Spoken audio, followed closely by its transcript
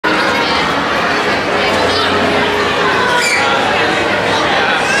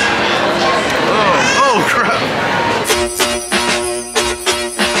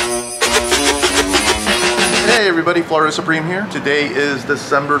everybody, Florida Supreme here. Today is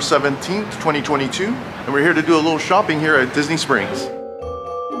December 17th, 2022, and we're here to do a little shopping here at Disney Springs.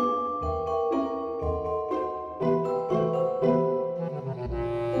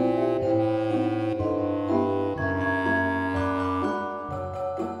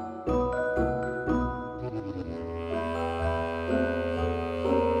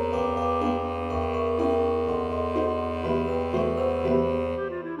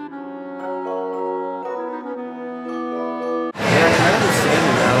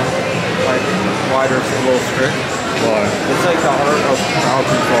 Why there's a little strict. Why? It's like the art of crowd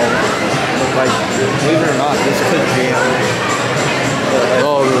control. Like, believe it or not, this could jam.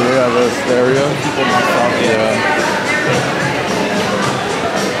 Oh, yeah, this area? People mess up. Yeah.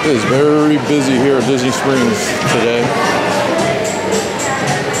 It is very busy here at Disney Springs today.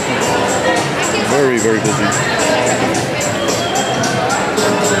 Very, very busy.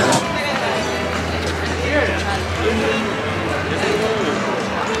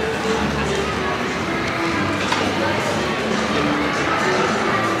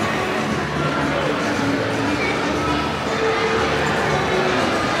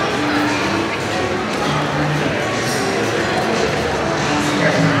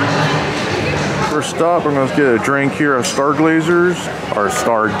 First stop, I'm gonna get a drink here at Starglazers, or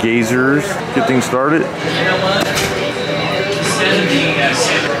Stargazers. Get things started. This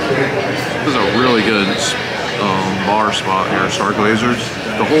is a really good bar spot here at Starglazers.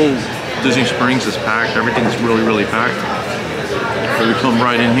 The whole Disney Springs is packed. Everything's really, really packed. So we come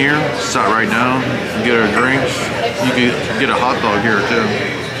right in here, sit right down, get our drinks. You can get a hot dog here too.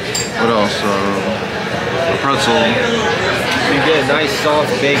 What else? A pretzel. You get a nice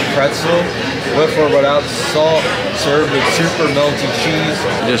soft baked pretzel. With or without salt, served with super melty cheese.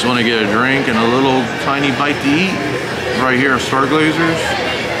 You just want to get a drink and a little tiny bite to eat right here at Starglazers,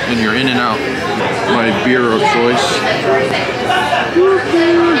 and you're in and out. My beer of choice.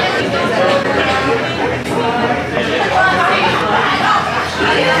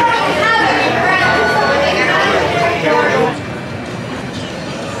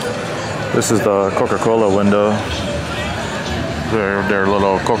 This is the Coca-Cola window. Their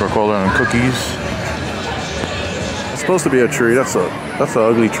little Coca-Cola and cookies. It's supposed to be a tree. That's an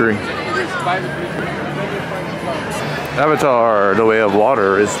ugly tree. Avatar: The Way of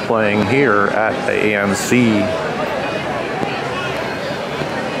Water is playing here at the AMC.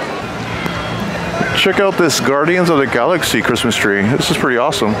 Check out this Guardians of the Galaxy Christmas tree. This is pretty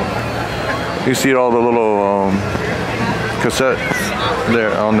awesome. You see all the little cassettes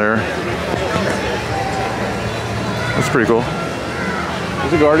there on there. That's pretty cool.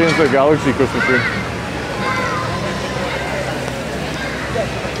 It's the Guardians of the Galaxy Christmas tree.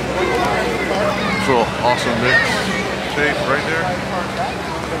 It's a little awesome mix shape right there.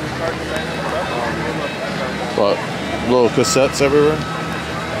 But little cassettes everywhere.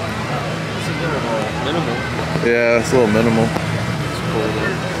 It's a little minimal. Yeah, it's a little minimal. It's cool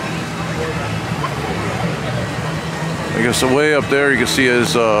though. I guess way up there you can see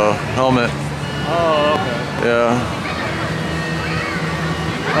his helmet. Oh, okay. Yeah.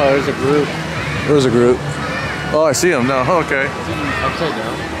 Oh, there's a group. There's a group. Oh, I see him now. Okay. Upside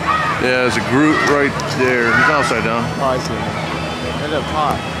down. Yeah, there's a group right there. He's not upside down. Oh, I see him. In a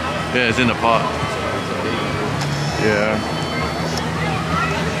pot. Yeah, it's in the pot. Yeah.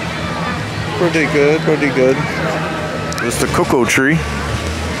 Pretty good, pretty good. It's the cocoa tree.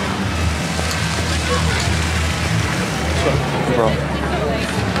 Bro.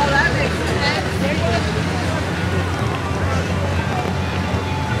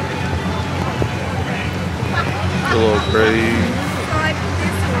 A little grave.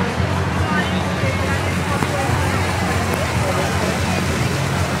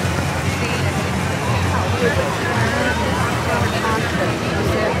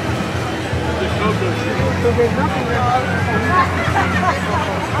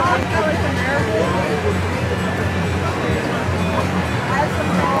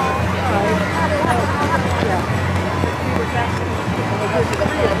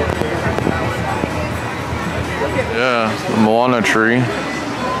 Yeah, the Moana tree.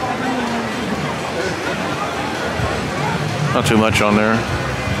 Not too much on there.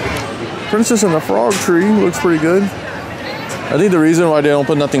 Princess and the Frog tree looks pretty good. I think the reason why they don't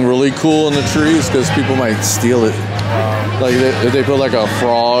put nothing really cool in the tree is because people might steal it. Like if they put like a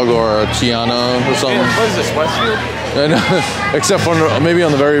frog or a Tiana or something. What is this, Westfield? And, except for maybe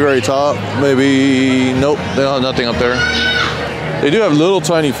on the very, very top. Maybe, nope, they don't have nothing up there. They do have little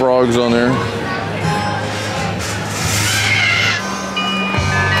tiny frogs on there.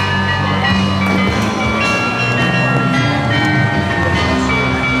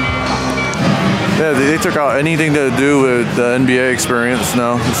 Yeah, they took out anything to do with the NBA experience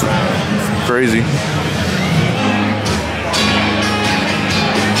now. It's crazy.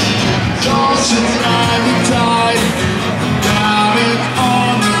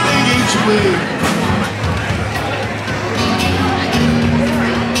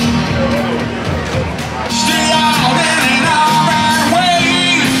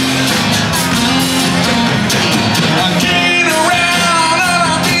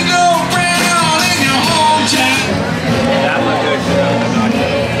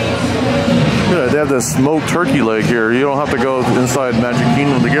 They have the smoked turkey leg here. You don't have to go inside Magic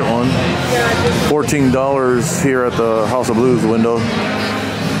Kingdom to get one. $14 here at the House of Blues window.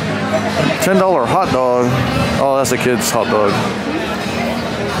 $10 hot dog. Oh, that's a kid's hot dog.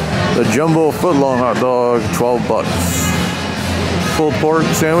 The jumbo footlong hot dog, 12 bucks. Pulled pork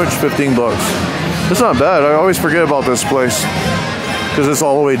sandwich, 15 bucks. It's not bad. I always forget about this place because it's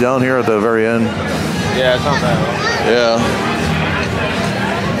all the way down here at the very end. Yeah, it's not bad. Yeah.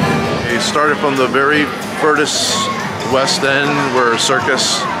 Started from the very furthest west end where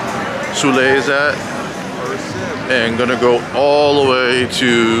Circus Soleil is at, and gonna go all the way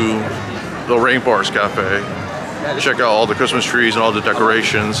to the Rainforest Cafe. Check out all the Christmas trees and all the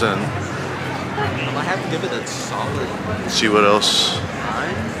decorations, and I have to give it a solid see what else.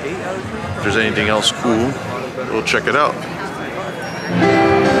 If there's anything else cool, we'll check it out.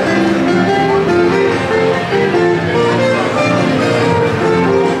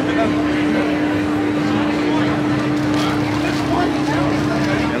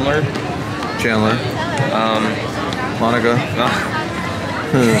 Chandler. Monica.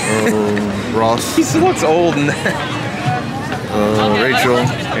 Ross. He looks old. Rachel.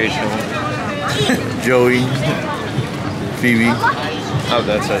 Joey. Phoebe. Oh,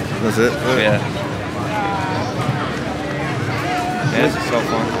 that's it. That's it? Yeah. Yeah, this is so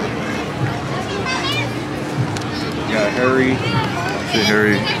fun. Yeah, Harry.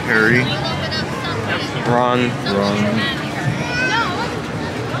 Harry. Ron.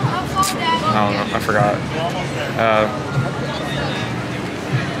 I don't know, I forgot.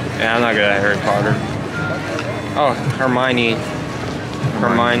 Yeah, I'm not good at Harry Potter. Oh, Hermione. I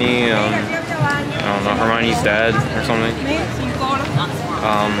don't know, Hermione's dad or something.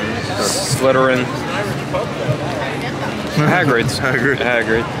 Slytherin.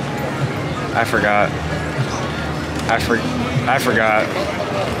 Hagrid. I forgot.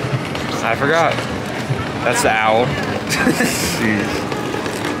 That's the owl. Jeez.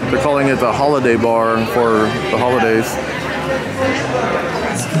 They're calling it the holiday bar for the holidays.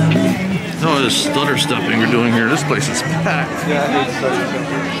 No, this stutter stepping we're doing here. This place is packed.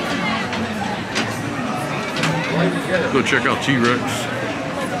 Go check out T-Rex.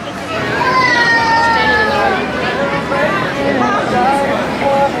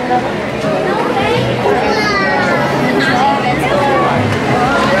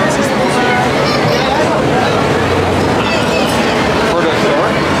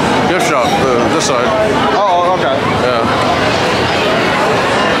 Gift shop, this side. Oh, okay. Yeah.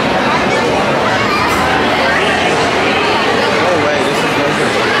 Oh, wait, this is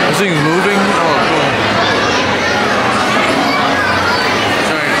This thing's moving? Oh, cool.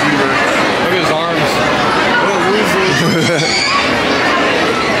 Giant T-Rex. Look at his arms.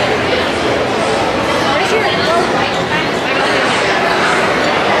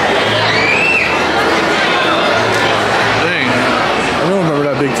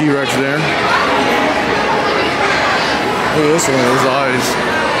 Big T-Rex there. Look at this one, those eyes.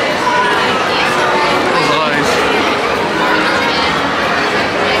 Those eyes.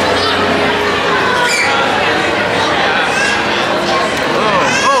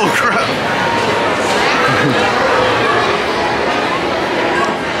 Oh crap.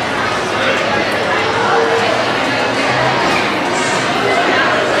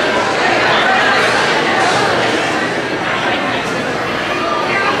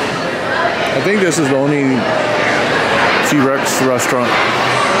 I think this is the only T-Rex restaurant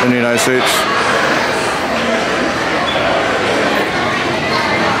in the United States.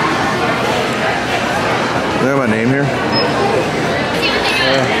 Do they have my name here?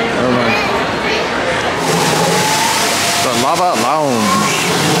 Yeah, never mind. The Lava Lounge.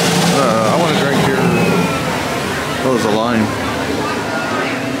 I want to drink here. Oh, there's a line.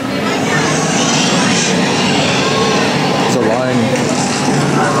 It's a line.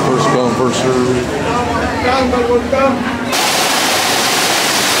 First come, first serve.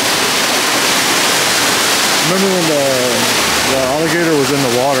 Remember when the alligator was in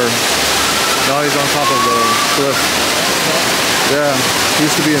the water? Now he's on top of the cliff. Yeah, he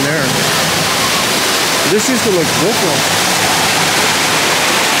used to be in there. This used to look different.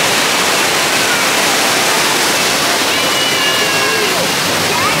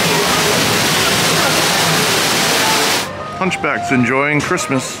 Hunchback's enjoying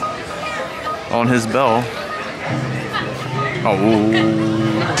Christmas on his bell. Oh,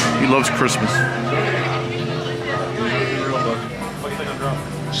 he loves Christmas.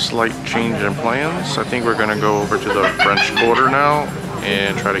 Slight change in plans. I think we're gonna go over to the French Quarter now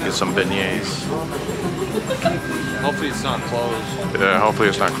and try to get some beignets. Hopefully it's not closed. Yeah, hopefully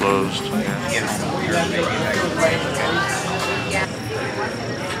it's not closed.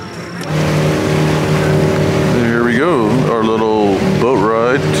 Here we go, our little boat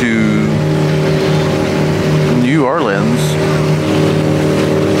ride to New Orleans.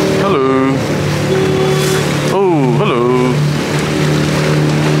 Hello. Oh, hello.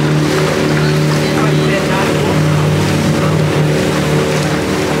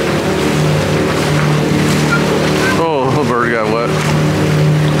 Oh, the bird got wet.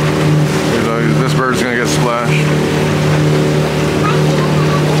 This bird's gonna get splashed.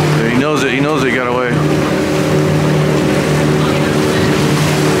 He knows it. He knows it got away.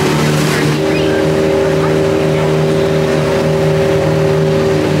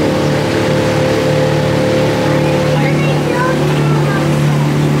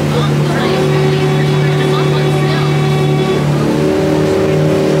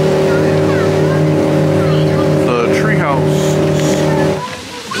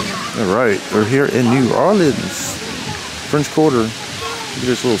 We're here in New Orleans, French Quarter. Look at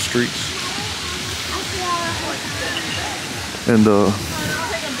these little streets. And the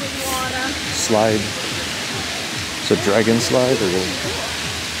slide. It's a dragon slide or what?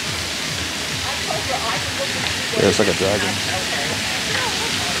 Yeah, it's like a dragon.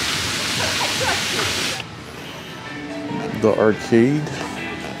 The arcade.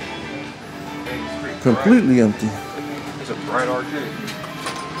 Completely empty. It's a bright arcade.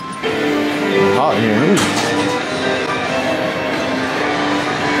 Hot in here.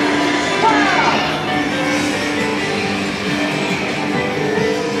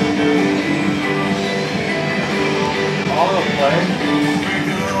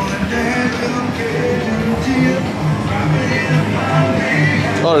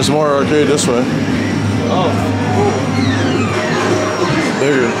 Oh, there's more arcade this way. Oh.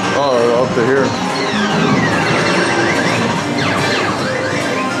 Bigger. Oh, up to here.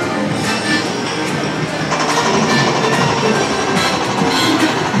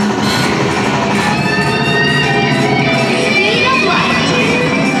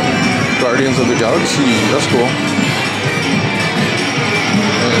 Guardians of the Galaxy, that's cool.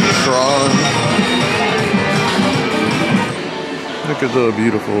 And Tron. Look at the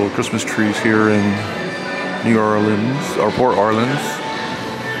beautiful Christmas trees here in New Orleans, or Port Orleans.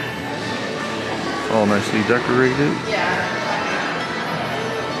 All nicely decorated.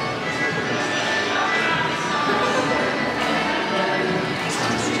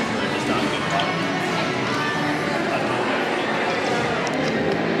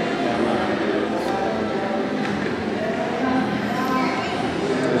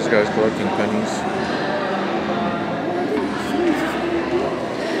 This guy's collecting pennies.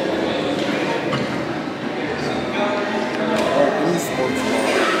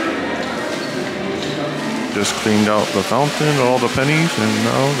 Just cleaned out the fountain, all the pennies, and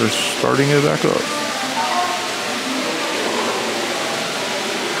now they're starting it back up.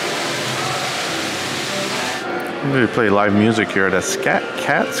 They play live music here at a Scat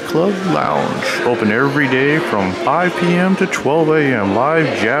Cats Club Lounge. Open every day from 5 p.m. to 12 a.m. Live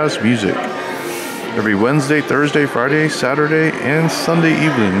jazz music. Every Wednesday, Thursday, Friday, Saturday, and Sunday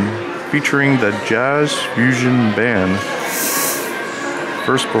evening. Featuring the Jazz Fusion Band.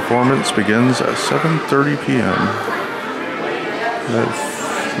 First performance begins at 7:30 p.m. That's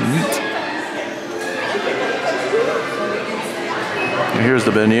neat. And here's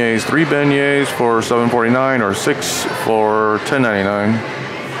the beignets. 3 beignets for $7.49 or 6 for $10.99.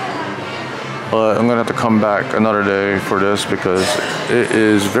 But I'm gonna have to come back another day for this because it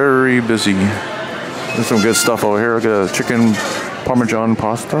is very busy. There's some good stuff over here. Look at the chicken parmesan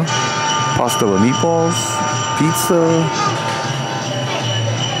pasta, pasta with meatballs, pizza,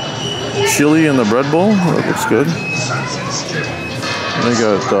 chili in the bread bowl. That looks good. They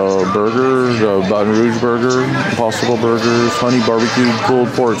got the burger, the Baton Rouge burger, Impossible burgers, honey barbecue pulled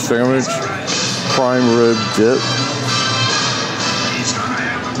pork sandwich, prime rib dip,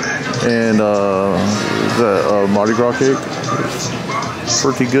 and the Mardi Gras cake. It's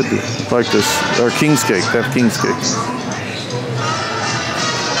pretty good. Like this, or King's cake. They have King's cake.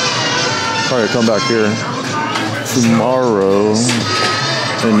 Probably come back here tomorrow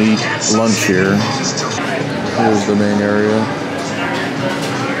and eat lunch here. Here's the main area.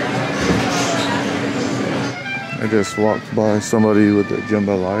 I just walked by somebody with a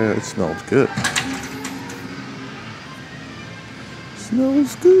jambalaya. It smelled good.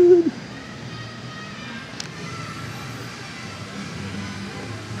 smells good.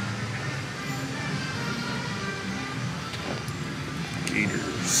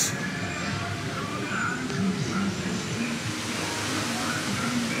 Gators.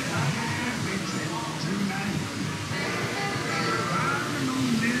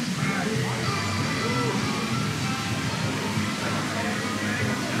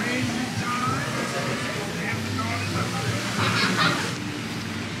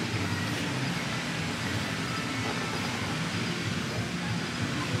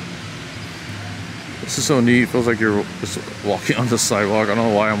 This is so neat. It feels like you're just walking on the sidewalk. I don't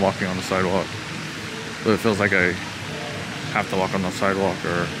know why I'm walking on the sidewalk, but it feels like I have to walk on the sidewalk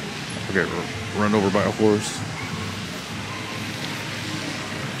or I'll get run over by a horse.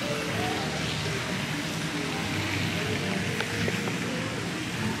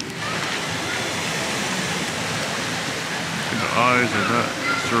 The eyes of that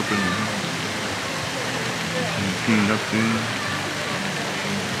serpent and King Neptune.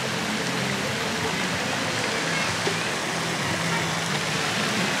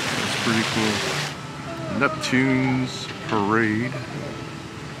 Pretty cool. Neptune's Parade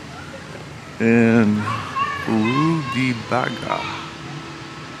and Rudimbaga.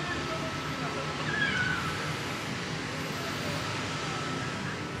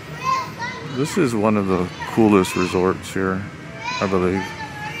 This is one of the coolest resorts here, I believe.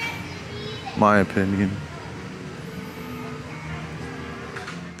 My opinion.